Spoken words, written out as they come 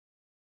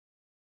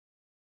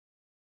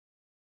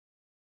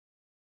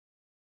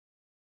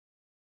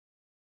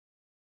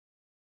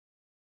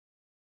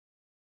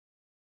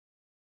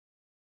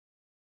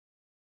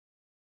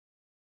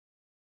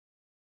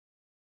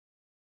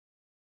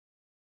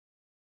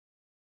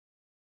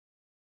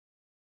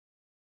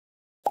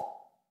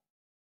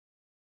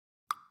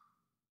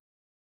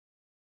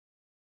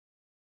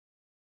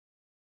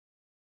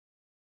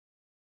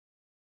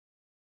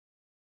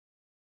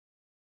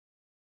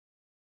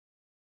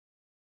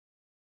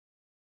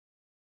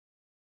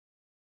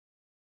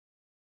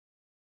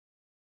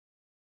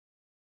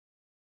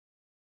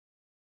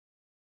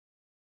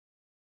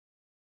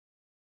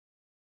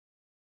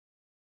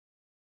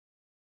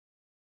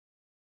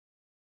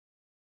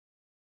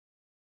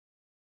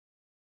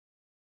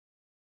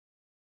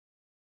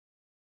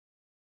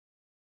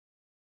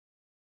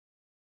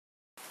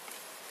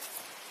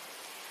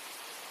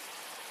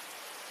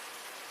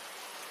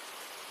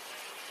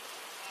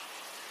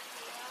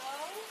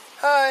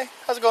Hi,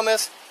 how's it going,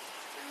 miss?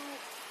 I'm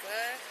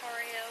good. How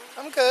are you?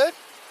 I'm good.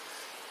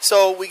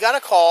 So we got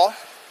a call.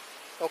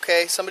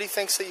 Okay, somebody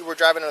thinks that you were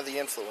driving under the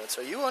influence.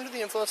 Are you under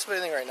the influence of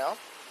anything right now?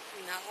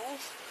 No.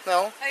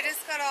 No? I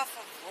just got off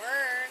of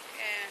work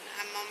and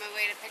I'm on my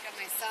way to pick up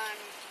my son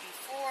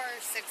before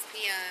 6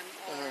 p.m.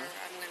 or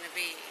I'm going to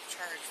be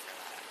charged for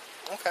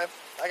that. Okay,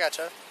 I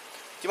gotcha.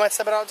 Do you mind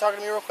stepping out and talking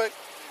to me real quick?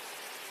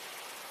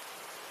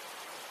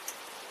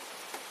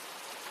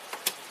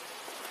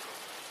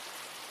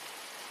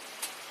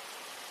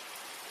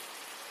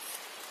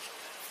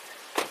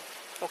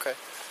 Okay.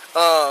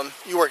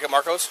 You work at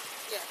Marco's?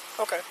 Yeah.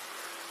 Okay.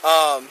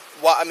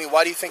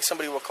 Why do you think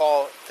somebody would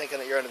call thinking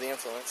that you're under the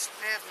influence?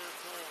 I have no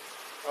clue.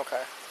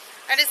 Okay.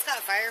 I just got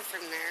fired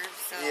from there,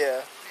 so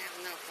Yeah. I have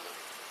no clue.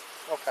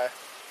 Okay.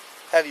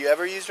 Have you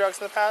ever used drugs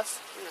in the past?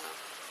 No.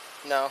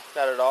 No,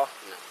 not at all?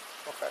 No.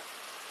 Okay.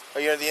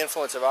 Are you under the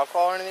influence of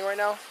alcohol or anything right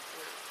now?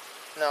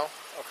 No. No?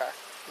 Okay.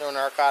 No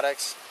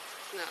narcotics?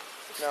 No.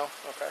 No?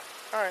 Okay.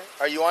 Alright.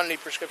 Are you on any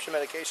prescription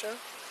medication?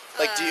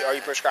 Like, are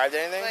you prescribed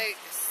anything? Like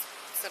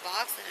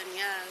Suboxone,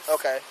 yes.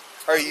 Okay.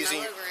 Are you 12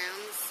 using...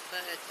 milligrams,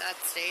 but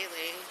that's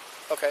daily.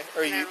 Okay.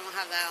 Are And you... I don't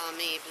have that on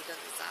me because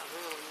it's at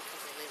home,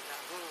 because I leave it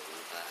at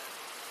home, but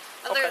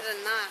other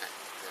than that,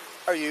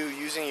 no. Are you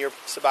using your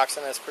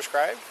Suboxone as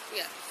prescribed?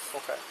 Yes.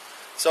 Okay.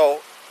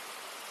 So,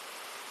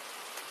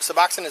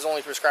 Suboxone is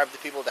only prescribed to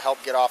people to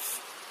help get off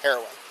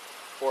heroin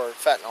or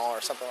fentanyl or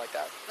something like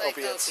that. Like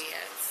opiates.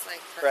 Like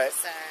Right.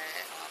 Percocet,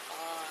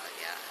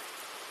 yeah.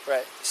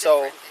 Right.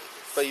 So, Different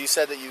things. but you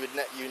said that you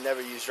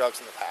never used drugs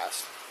in the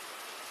past.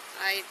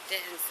 I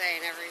didn't say I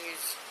never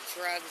used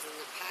drugs in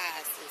the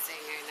past. I'm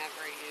saying I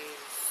never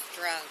used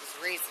drugs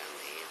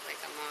recently. Like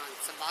I'm on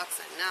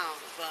Suboxone now,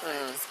 but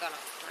I just got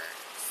off work,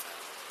 so.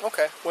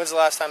 Okay. When's the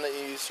last time that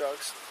you used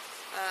drugs?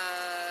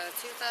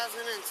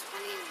 2021,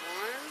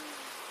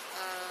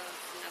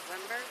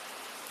 November.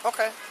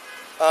 Okay.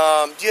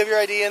 Do you have your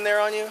ID in there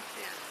on you?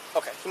 Yeah.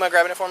 Okay. You mind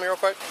grabbing it for me real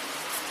quick?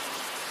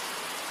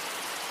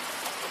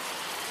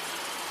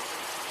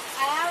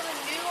 I have a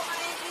new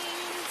ID,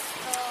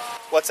 so...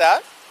 What's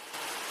that?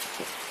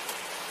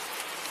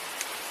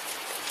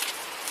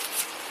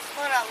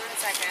 Hold on 1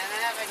 second. I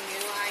have a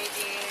new ID.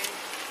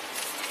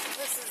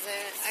 This is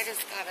it. I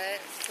just got it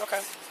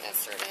Okay.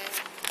 yesterday.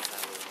 So.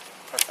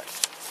 Perfect.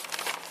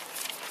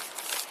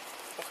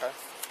 Okay.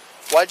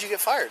 Why'd you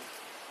get fired?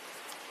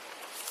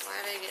 Why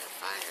did I get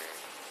fired?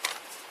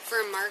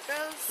 From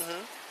Marco's?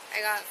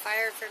 I got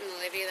fired from the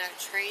lady that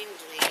trained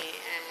me,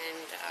 and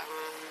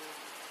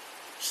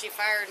she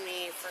fired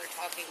me for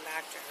talking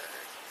back to her.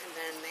 And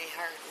then they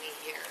hired me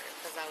here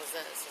because I was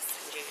the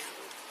assistant GM.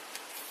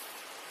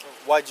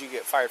 Why'd you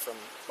get fired from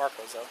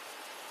Marco's, though?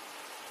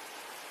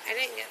 I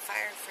didn't get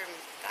fired from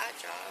that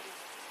job.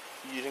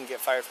 You didn't get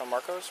fired from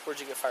Marco's? Where'd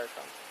you get fired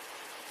from?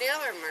 The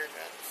other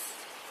Marco's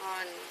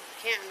on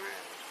Canton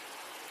Road.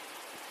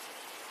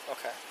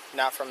 Okay.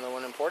 Not from the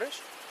one in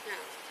Portage? No.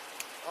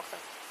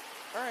 Okay.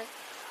 All right.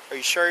 Are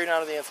you sure you're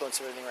not under the influence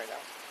of anything right now?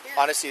 Yeah.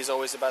 Honesty is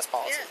always the best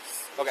policy.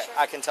 Yes. Okay. Sure.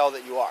 I can tell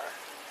that you are.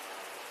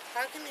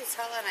 How can you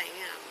tell that I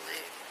am?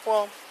 Like,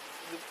 Well,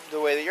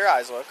 the way that your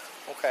eyes look.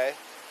 Okay.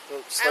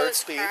 The slurred I was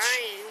speech.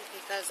 crying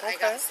because I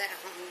Okay. got sent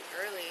home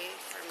early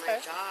from my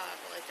Okay. job.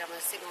 Like, I'm a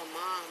single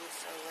mom,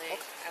 so,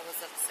 like, I was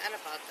upset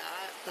about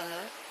that.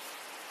 But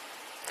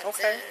that's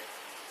Okay. it.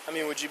 I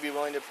mean, would you be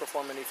willing to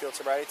perform any field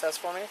sobriety test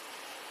for me?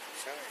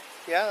 Sure.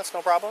 Yeah, that's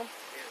no problem?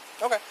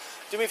 Yeah. Okay.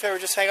 Do me a favor,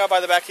 just hang out by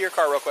the back of your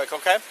car real quick,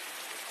 okay?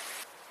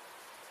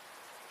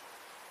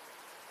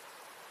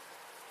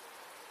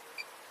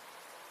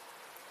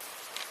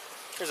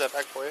 Here's that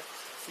bag for you.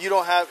 You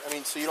don't have,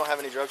 so you don't have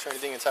any drugs or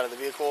anything inside of the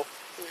vehicle?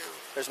 No.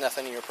 There's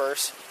nothing in your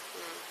purse?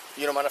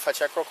 No. You don't mind if I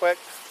check real quick?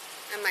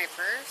 And my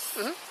purse?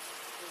 Mm-hmm.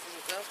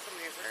 Go for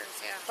my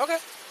purse, yeah. Okay.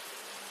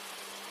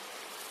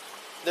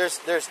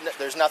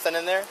 There's nothing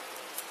in there?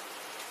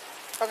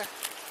 Okay.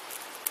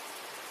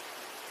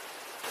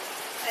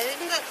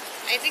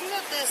 I think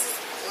that this is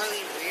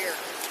really weird.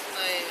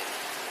 Like,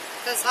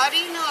 because how do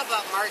you know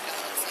about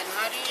Marcos? And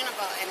how do you know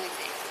about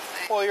anything?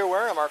 Like, Well, you're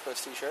wearing a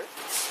Marcos t-shirt.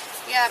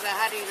 yeah, but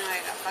how do you know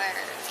I got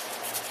fired?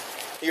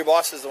 Your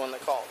boss is the one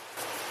that called.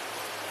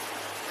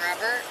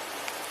 Robert?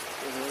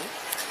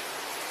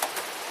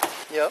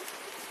 Yep.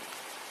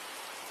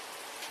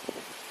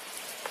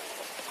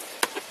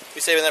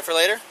 You saving that for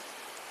later?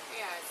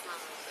 Yeah, it's not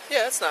Robert.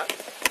 Yeah, it's not.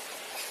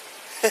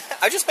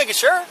 I'm just making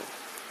sure.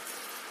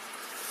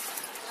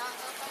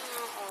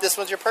 This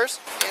one's your purse?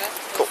 Yeah.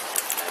 Cool.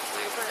 That's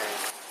my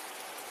purse.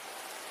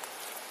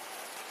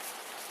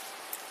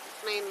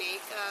 My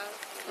makeup.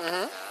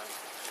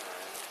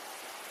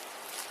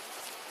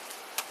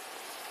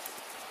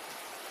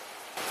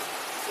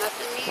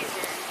 Nothing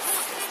major.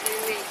 Just my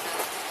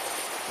makeup.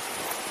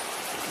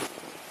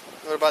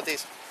 What about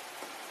these?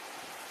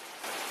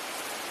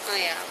 Oh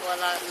yeah, well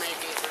that might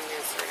be from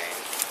yesterday.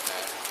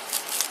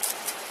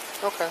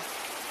 But Okay.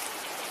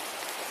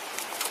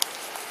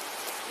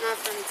 not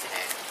from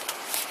today.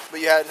 But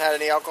you hadn't had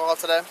any alcohol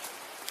today?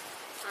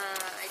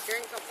 I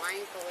drank a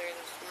wine cooler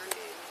this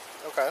morning.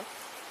 Okay.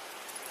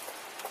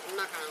 I'm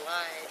not gonna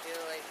lie, I do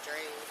like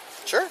drink.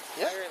 Sure,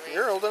 yeah. Clearly.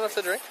 You're old enough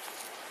to drink.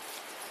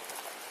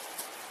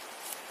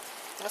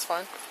 That's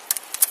fine.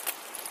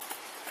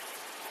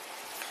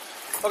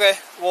 Okay,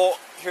 well,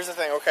 here's the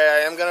thing, okay?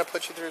 I am going to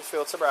put you through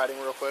field sobriety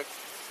real quick.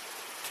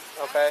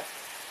 Okay?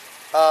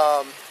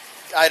 I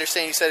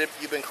understand you said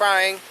you've been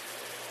crying.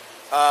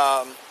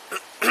 Do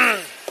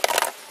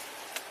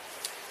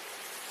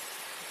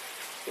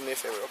me a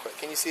favor real quick.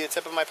 Can you see the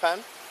tip of my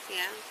pen?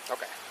 Yeah.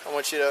 Okay. I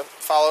want you to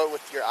follow it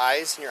with your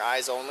eyes and your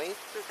eyes only.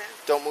 Okay.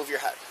 Don't move your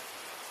head.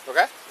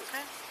 Okay?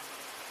 Okay.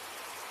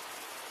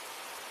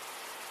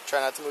 Try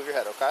not to move your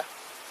head, okay?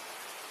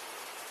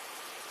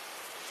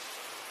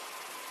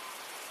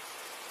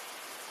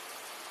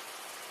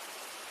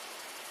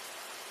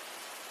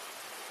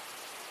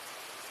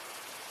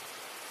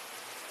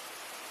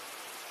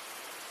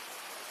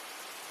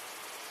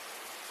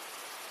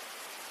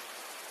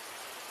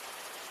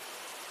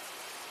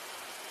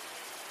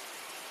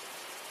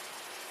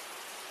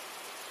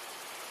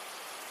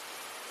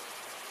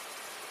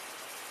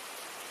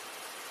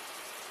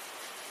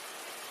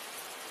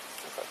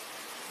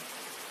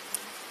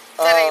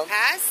 Did I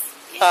pass?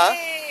 Huh?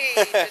 Yay!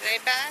 Did I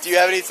pass? Do you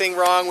have anything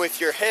wrong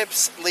with your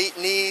hips,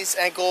 knees,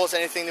 ankles,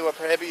 anything that would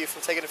prohibit you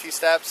from taking a few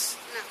steps?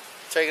 No.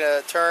 Taking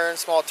a turn,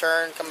 small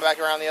turn, coming back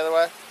around the other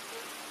way?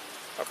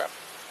 Okay.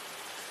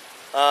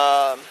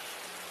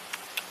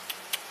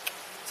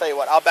 Tell you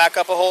what, I'll back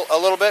up a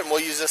little bit and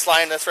we'll use this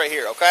line that's right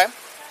here, okay?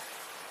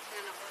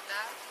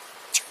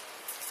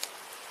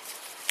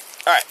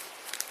 Alright.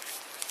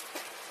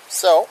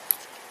 So.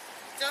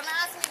 Don't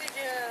ask me to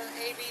do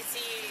ABC.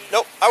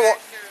 Nope, I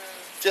won't.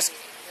 Just I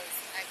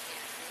can't do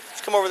that.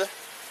 Just come over there.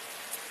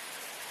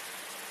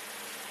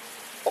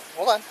 Oh,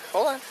 hold on,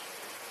 hold on.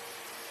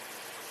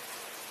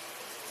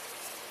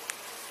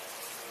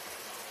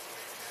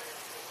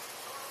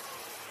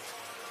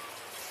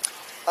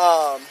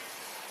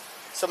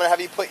 So I'm going to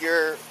have you put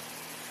your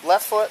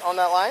left foot on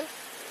that line.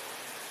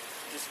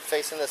 Just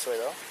facing this way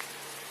though.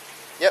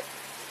 Yep.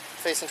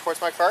 Facing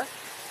towards my car.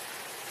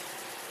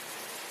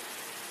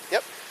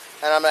 Yep.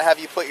 And I'm going to have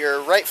you put your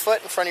right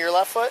foot in front of your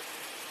left foot.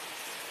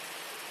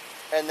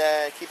 And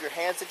then keep your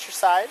hands at your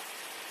side.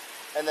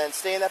 And then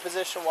stay in that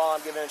position while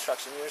I'm giving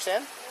instructions. You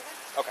understand?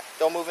 Okay.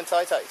 Don't move until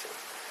I tell you to.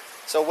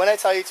 So when I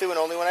tell you to, and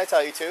only when I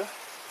tell you to,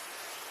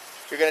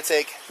 you're going to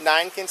take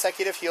 9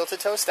 consecutive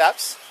heel-to-toe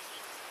steps,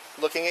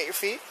 looking at your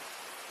feet,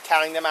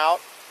 counting them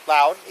out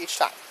loud each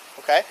time.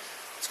 Okay?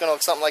 It's going to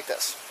look something like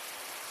this.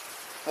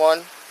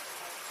 1,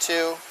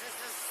 2,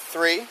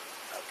 3. Okay.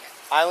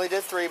 I only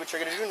did 3, but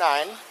you're going to do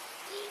 9.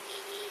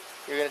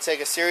 You're going to take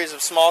a series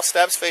of small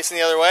steps facing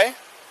the other way.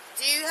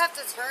 Do you have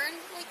to turn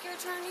like you're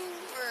turning,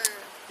 or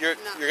You're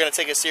no? going to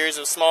take a series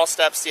of small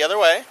steps the other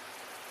way,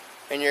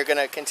 and you're going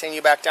to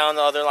continue back down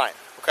the other line.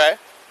 Okay?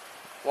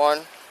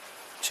 1,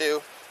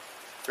 2,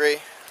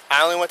 3.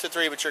 I only went to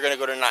 3, but you're going to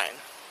go to 9. Alright,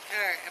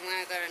 I'm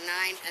going to go to 9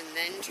 and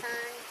then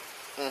turn.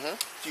 Mm-hmm.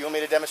 Do you want me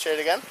to demonstrate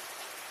it again?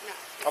 No.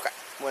 Okay.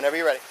 Whenever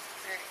you're ready.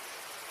 Alright. 1,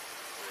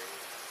 2.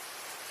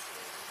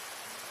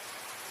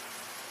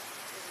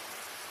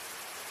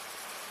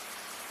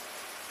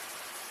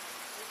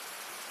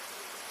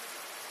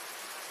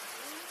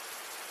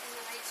 And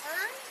then I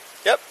turn?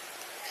 Yep.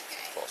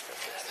 Okay. False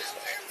pressure. I don't know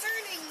where I'm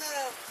turning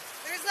though.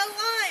 There's a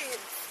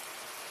line.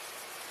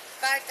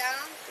 Back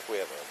down. If we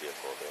have a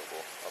vehicle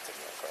available, I'll take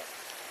my car. 1,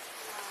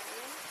 2,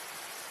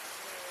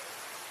 3,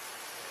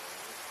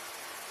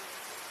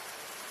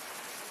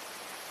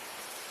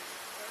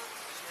 4, 5,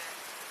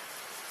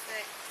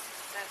 6,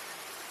 7,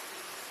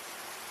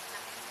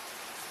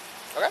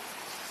 8, 9. Okay.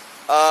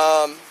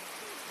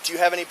 Do you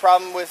have any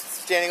problem with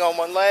standing on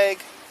one leg?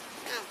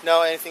 No.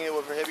 No? Anything that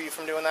would prohibit you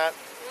from doing that?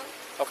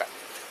 No. Okay.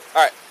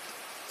 Alright.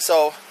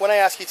 So, when I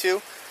ask you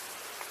to,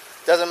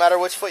 doesn't matter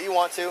which foot you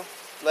want to,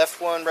 left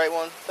one, right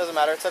one, doesn't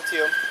matter, it's up to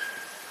you.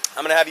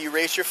 I'm going to have you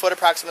raise your foot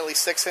approximately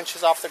 6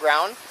 inches off the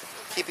ground,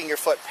 keeping your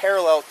foot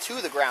parallel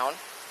to the ground,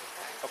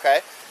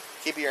 okay?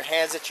 Keeping your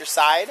hands at your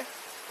side,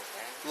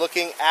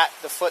 looking at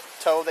the foot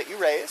toe that you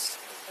raised,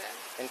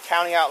 and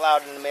counting out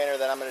loud in the manner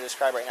that I'm going to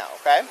describe right now,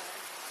 okay?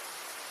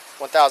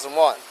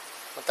 1001,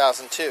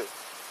 1002,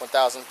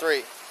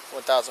 1003,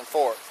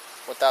 1004,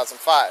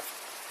 1005,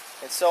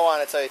 and so on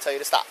until I tell you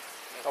to stop,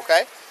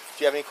 okay? Do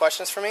you have any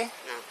questions for me?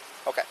 No.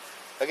 Okay.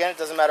 Again, it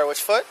doesn't matter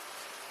which foot,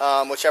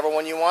 whichever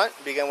one you want,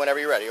 begin whenever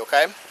you're ready,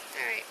 okay?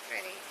 Alright,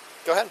 ready.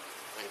 Go ahead.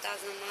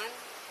 1001,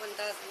 1002,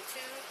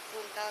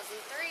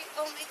 1003.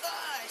 Oh my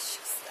gosh.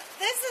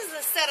 This is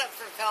a setup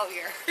for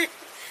failure.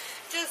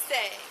 Just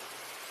saying.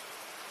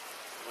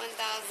 1004,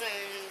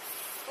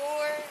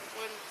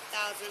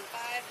 1005, 1006,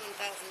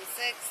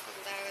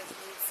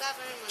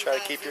 1007, 1008. Try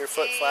to keep your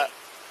foot flat.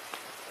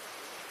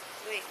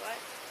 Wait,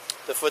 what?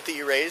 The foot that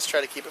you raised,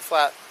 try to keep it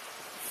flat.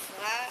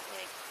 Flat?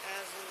 Like,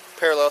 as in...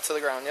 Parallel to the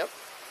ground, yep.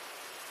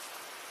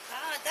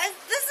 Ah,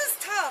 this is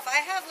tough. I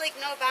have, like,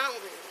 no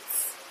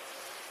balance.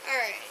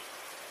 Alright.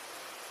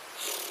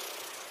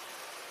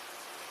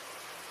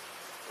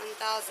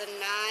 1009,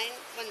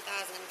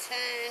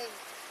 1010.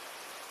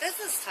 This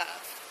is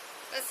tough.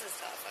 This is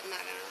tough, I'm not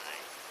gonna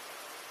lie.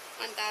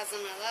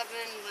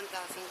 1011,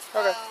 1012.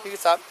 Okay, you can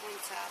stop.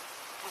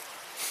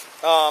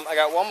 112. I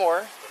got one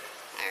more.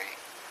 Alright.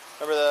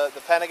 Remember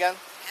the pen again?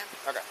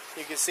 Yep. Okay.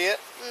 You can see it?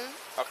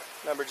 Mm-hmm. Okay.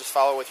 Remember, just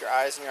follow with your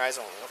eyes and your eyes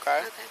only, okay?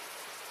 Okay.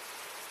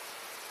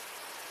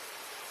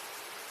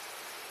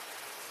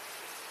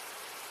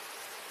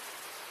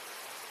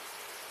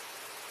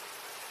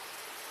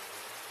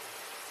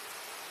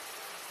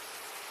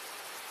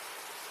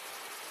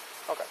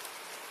 Okay.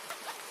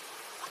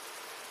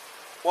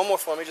 One more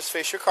for me. Just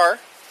face your car.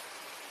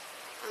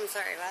 I'm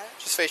sorry, what?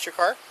 Just face your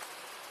car.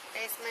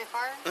 Face my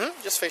car?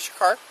 Mm-hmm. Just face your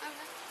car. Okay.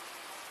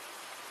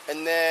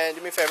 And then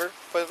do me a favor.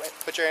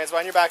 Put your hands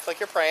behind your back like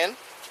you're praying.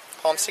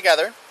 Palms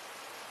together.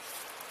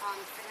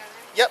 Palms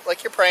together? Yep,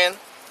 like you're praying.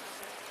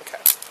 Okay.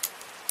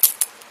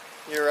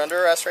 You're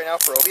under arrest right now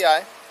for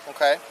OVI.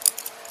 Okay.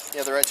 You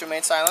have the right to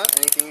remain silent.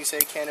 Anything you say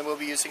can and will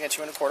be used against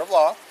you in a court of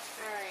law. Alright.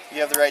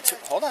 You have the right to...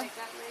 Hold on. I got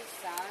my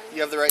son.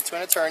 You have the right to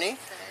an attorney.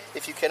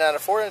 If you cannot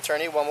afford an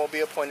attorney, one will be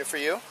appointed for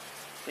you.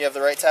 You have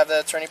the right to have the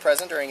attorney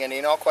present during any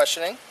and all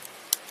questioning.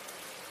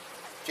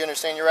 Do you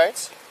understand your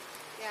rights?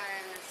 Yeah,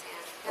 I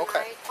understand. Okay.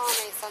 Can I call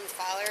my son's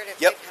father to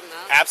Yep. pick him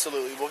up?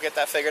 Absolutely. We'll get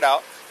that figured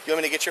out. You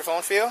want me to get your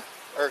phone for you?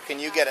 Or can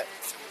you get it?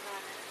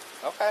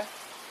 Okay.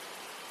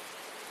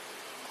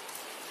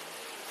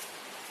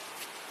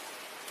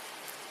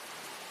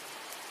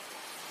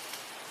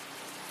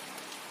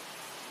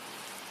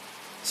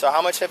 So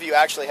how much have you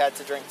actually had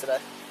to drink today?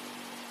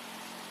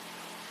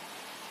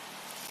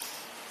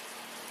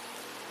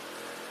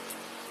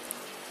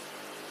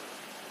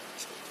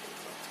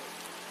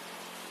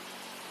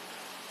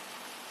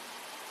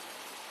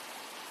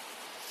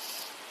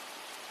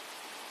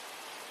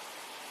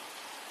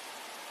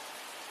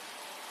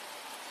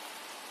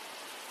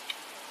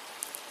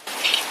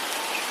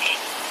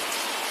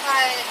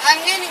 Hi,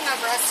 I'm getting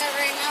arrested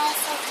right now,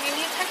 so can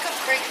you pick up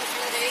Creighton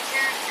from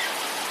daycare?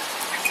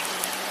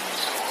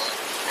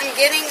 I'm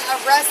getting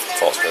arrested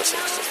False right message,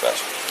 now.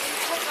 dispatch. Can you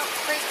pick up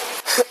Creighton?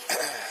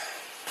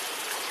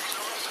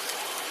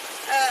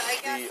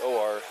 I guess. The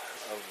OR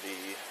of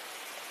the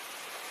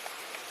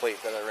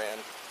plate that I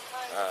ran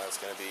is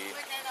going to be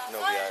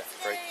no VI.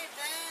 Right.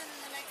 Then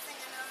the next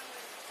thing I know, I'm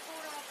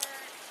pulled over.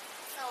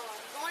 So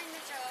I'm going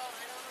to jail.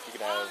 I don't know. You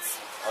can have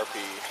RP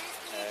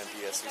and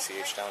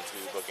BSCCH down to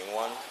booking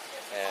 1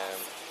 and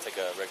take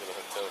a regular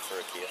hook tow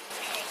for a Kia.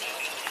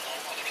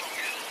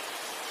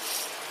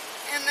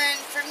 And then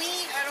for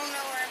me, I don't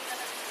know where I'm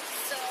gonna be.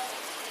 So.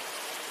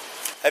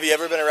 Have you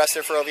ever been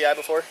arrested for OVI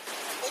before?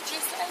 What'd you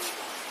say?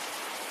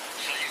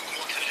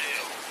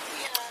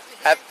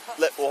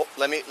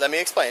 Let me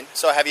explain.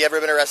 So have you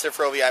ever been arrested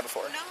for OVI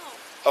before?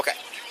 No. Okay.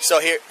 So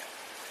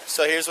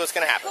here's what's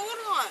going to happen.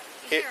 Hold on.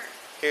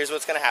 Here's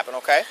what's going to happen,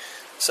 okay?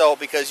 So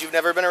because you've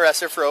never been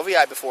arrested for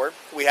OVI before,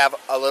 we have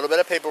a little bit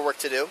of paperwork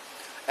to do.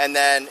 And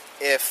then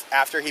if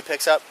after he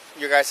picks up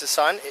your guys'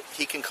 son,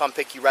 he can come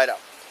pick you right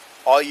up.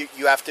 All you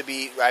have to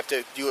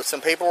do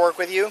some paperwork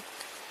with you,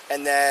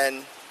 and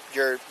then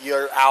you're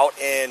out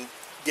in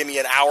give me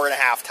an hour and a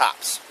half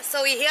tops.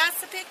 So he has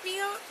to pick me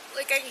up?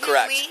 Like I can't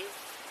Correct. leave?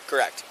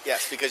 Correct.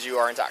 Yes, because you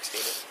are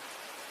intoxicated.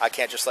 I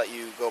can't just let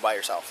you go by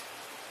yourself.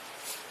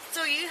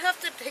 So you have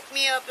to pick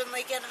me up in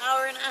like an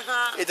hour and a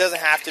half? It doesn't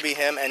have to be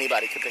him.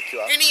 Anybody can pick you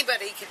up.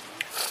 Anybody can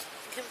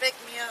pick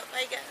me up,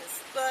 I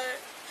guess. But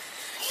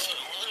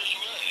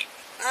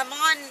I'm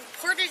on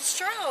Portage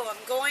Trail.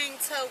 I'm going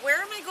to,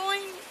 where am I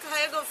going?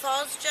 Cuyahoga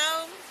Falls,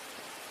 Joe?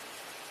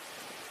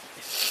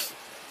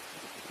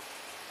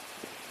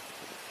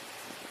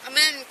 I'm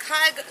in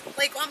Cuyahoga,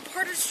 like on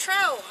Portage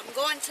Trail. I'm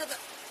going to the,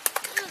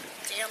 God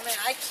damn it,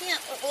 I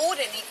can't hold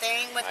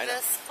anything with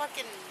this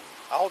fucking.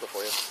 I'll hold it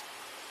for you.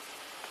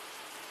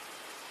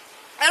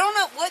 I don't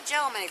know, what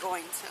jail am I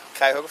going to?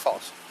 Cuyahoga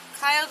Falls.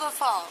 Cuyahoga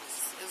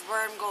Falls is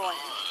where I'm going.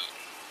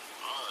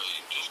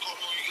 Alright, just call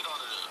me when you get out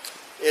of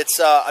there. It's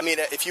I mean,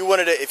 if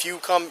you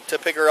come to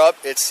pick her up,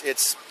 it's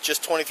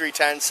just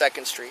 2310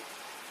 2nd Street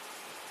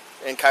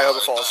in Cuyahoga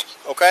Falls.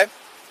 Okay?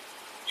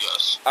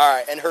 Yes. All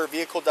right, and her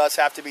vehicle does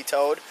have to be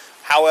towed.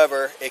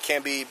 However, it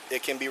can be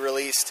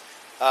released.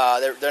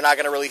 They're not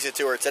going to release it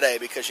to her today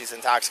because she's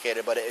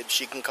intoxicated, but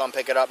she can come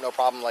pick it up, no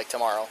problem, like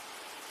tomorrow.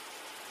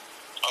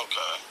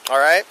 Okay. All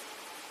right.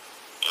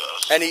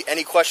 Yes.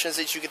 Any questions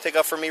that you can think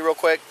of for me, real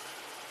quick?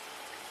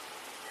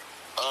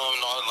 No,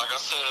 like I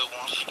said,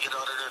 once you get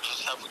out of there,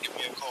 just have to give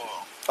me a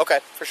call.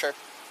 Okay, for sure.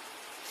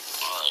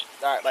 Alright.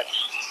 All right, bye.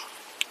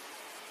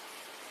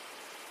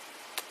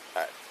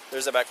 All right,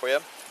 there's that back for you.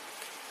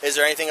 Is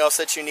there anything else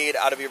that you need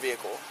out of your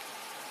vehicle?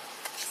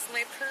 It's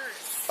my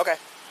purse. Okay,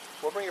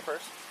 we'll bring your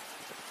purse.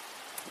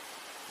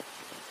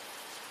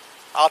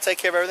 I'll take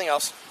care of everything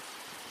else.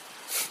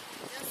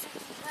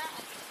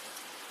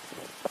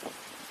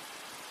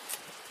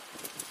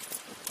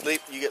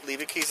 Leave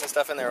your keys and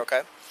stuff in there,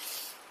 okay?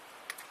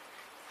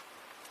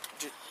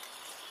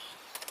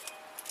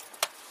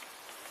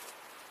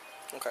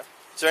 Okay.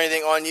 Is there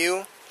anything on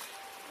you?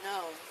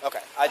 No.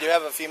 Okay. I do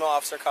have a female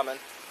officer coming,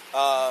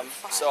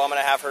 so I'm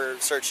gonna have her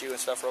search you and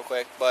stuff real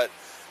quick. But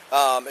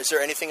is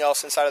there anything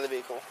else inside of the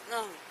vehicle?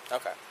 No.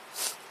 Okay.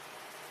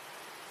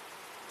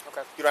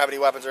 Okay. You don't have any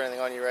weapons or anything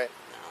on you, right?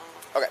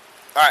 No. Okay.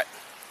 All right.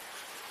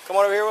 Come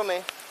on over here with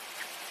me.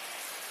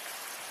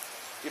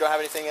 You don't have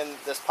anything in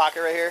this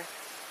pocket right here?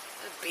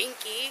 A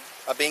binky.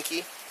 A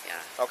binky?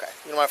 Yeah. Okay.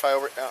 You don't mind if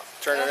I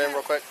turn it in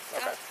real quick?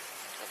 Okay. Yeah.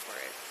 Go for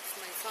it. It's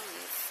my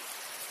son's.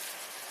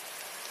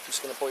 I'm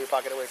just going to pull your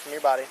pocket away from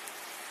your body.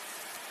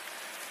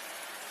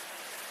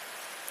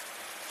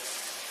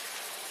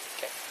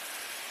 Okay.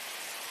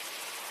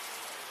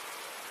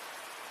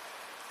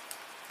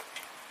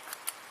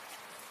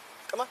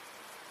 Come on.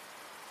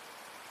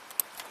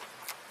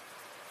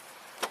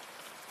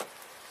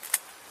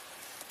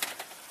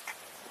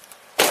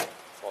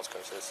 Falls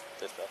Coast is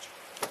dispatch.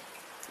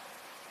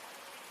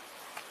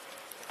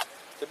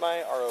 Did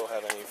my RO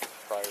have any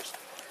priors?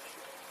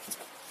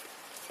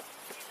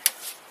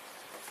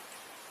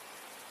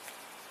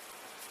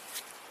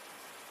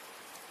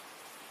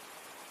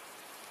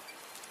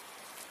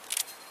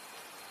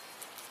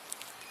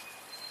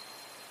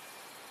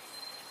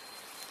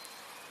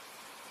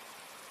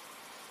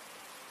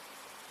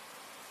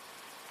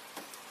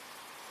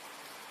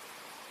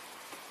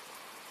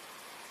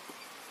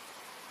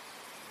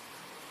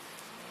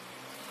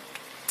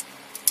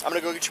 I'm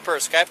gonna go get your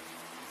purse, okay?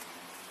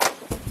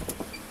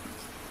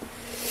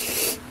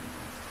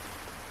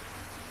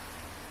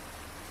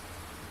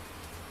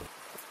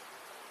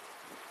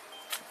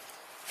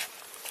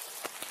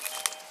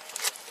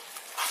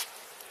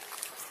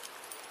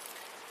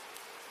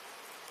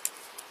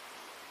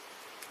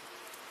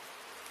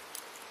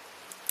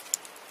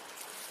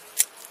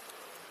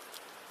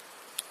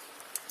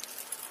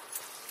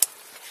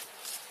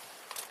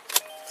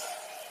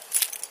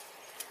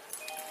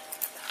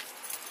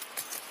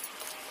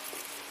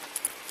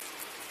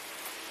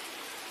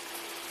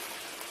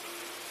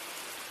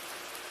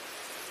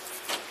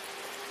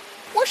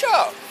 What's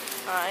up?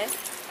 Hi.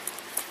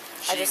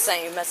 I just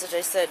sent you a message.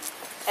 I said,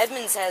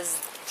 Edmonds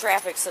has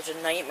traffic such a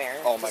nightmare.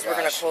 Oh my gosh. We're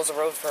going to gosh. close the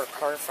road for a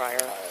car fire.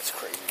 That's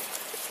crazy.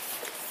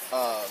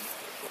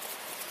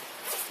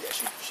 Yeah,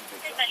 she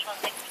did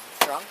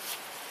Drunk?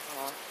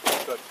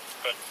 good.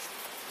 Good.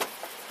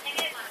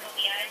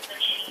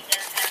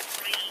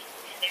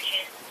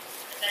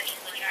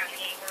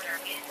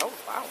 Oh,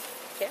 wow.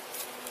 Okay.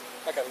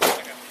 I got it.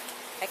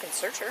 I can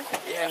search her.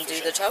 Yeah, And then for do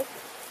sure. the tow.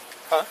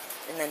 Huh?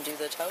 And then do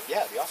the tow. Yeah,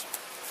 that'd be awesome.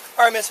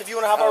 All right, miss, if you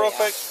want to hop out Oh, real yeah.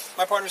 quick,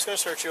 my partner's going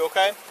to search you,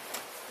 okay?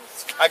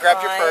 I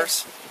grabbed your Hi.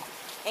 purse.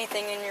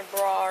 Anything in your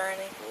bra or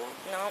anything?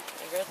 No,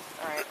 you're good.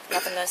 All right.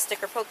 Nothing to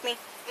stick or poke me?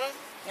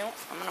 Nope.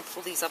 I'm going to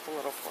pull these up a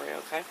little for you,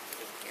 okay?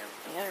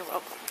 Yeah, you're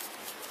welcome.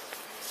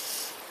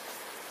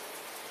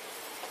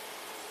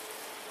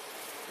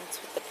 What's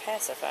with the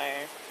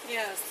pacifier?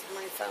 Yes,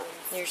 my son's.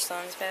 Your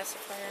son's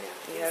pacifier?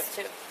 Yeah, You have, his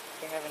too.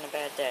 you're having a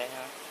bad day,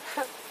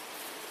 huh?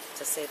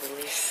 To say the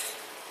least.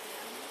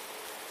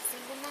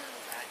 Single mom,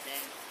 bad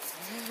day.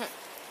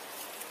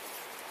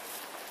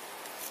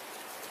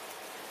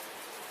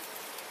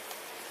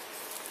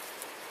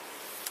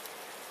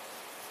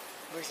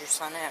 Where's your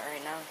son at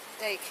right now?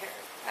 Daycare.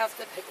 I have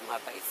to pick him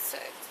up by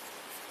 6.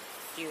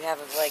 Do you have,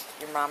 like,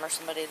 your mom or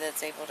somebody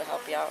that's able to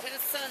help you out? His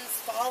son's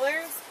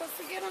father is supposed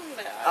to get him,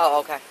 but Oh,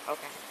 okay,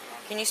 okay.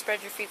 Can you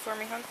spread your feet for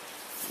me, hon?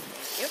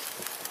 Thank you.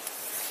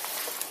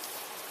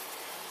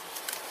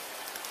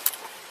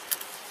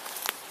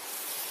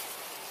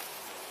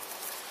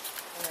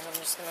 And then I'm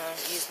just going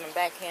to use my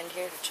backhand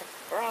here to check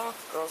the bra.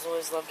 Girls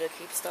always love to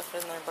keep stuff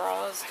in their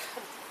bras.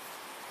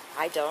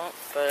 I don't,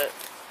 but...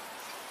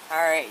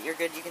 Alright, you're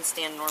good. You can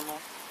stand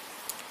normal.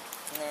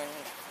 And then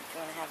you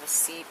want to have a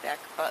seat, back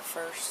butt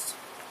first.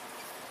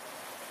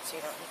 So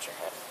you don't hit your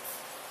head.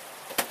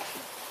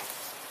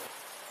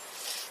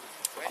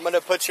 I'm going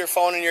to put your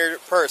phone in your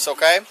purse,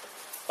 okay?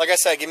 Like I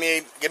said, give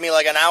me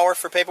like an hour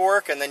for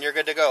paperwork, and then you're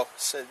good to go.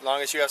 So as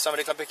long as you have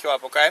somebody come pick you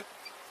up, okay?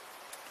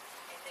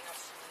 Anything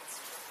else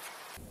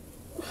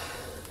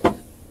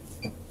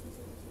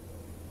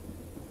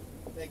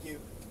Thank you.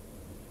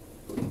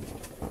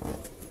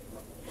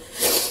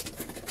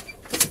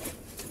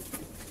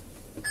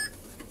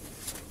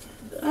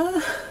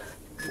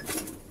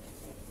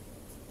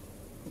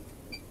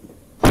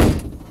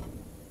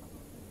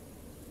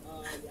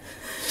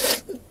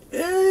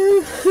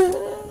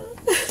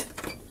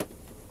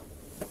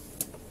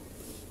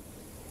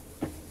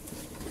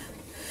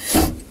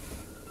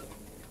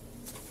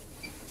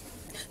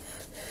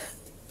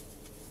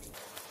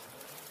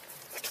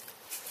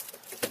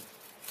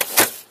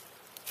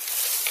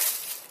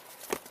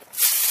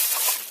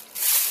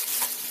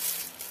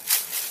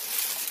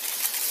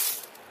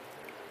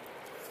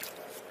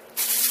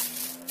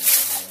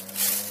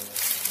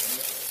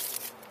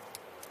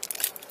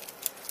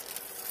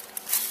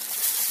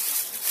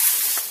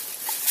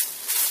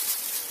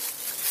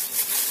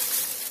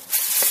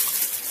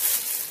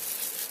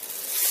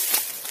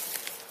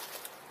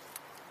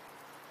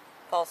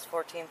 False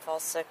 14,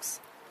 false 6.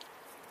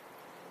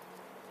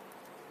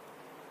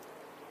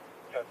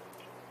 Okay.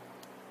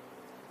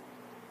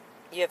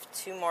 You have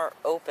 2 more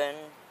open,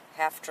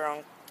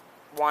 half-drunk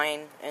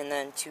wine, and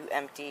then 2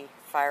 empty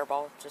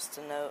Fireball, just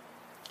a note.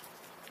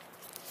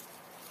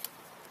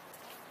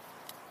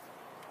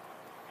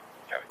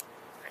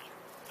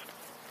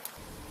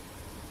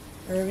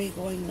 Where are we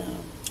going now?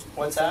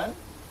 What's that?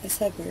 I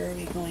said, where are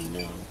we going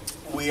now?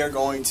 We are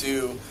going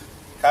to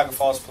Cuyahoga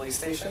Falls Police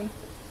Station.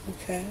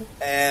 Okay.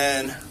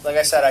 And like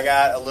I said, I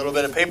got a little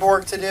bit of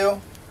paperwork to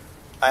do.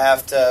 I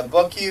have to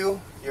book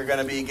you. You're going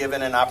to be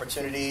given an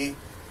opportunity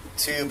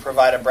to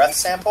provide a breath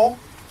sample.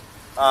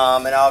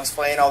 And I'll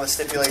explain all the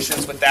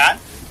stipulations with that.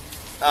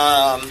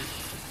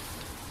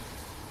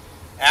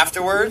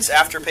 Afterwards,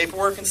 after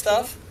paperwork and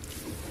stuff,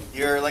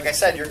 you're, like I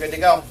said, you're good to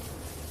go.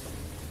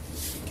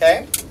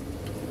 Okay?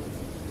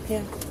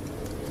 Yeah.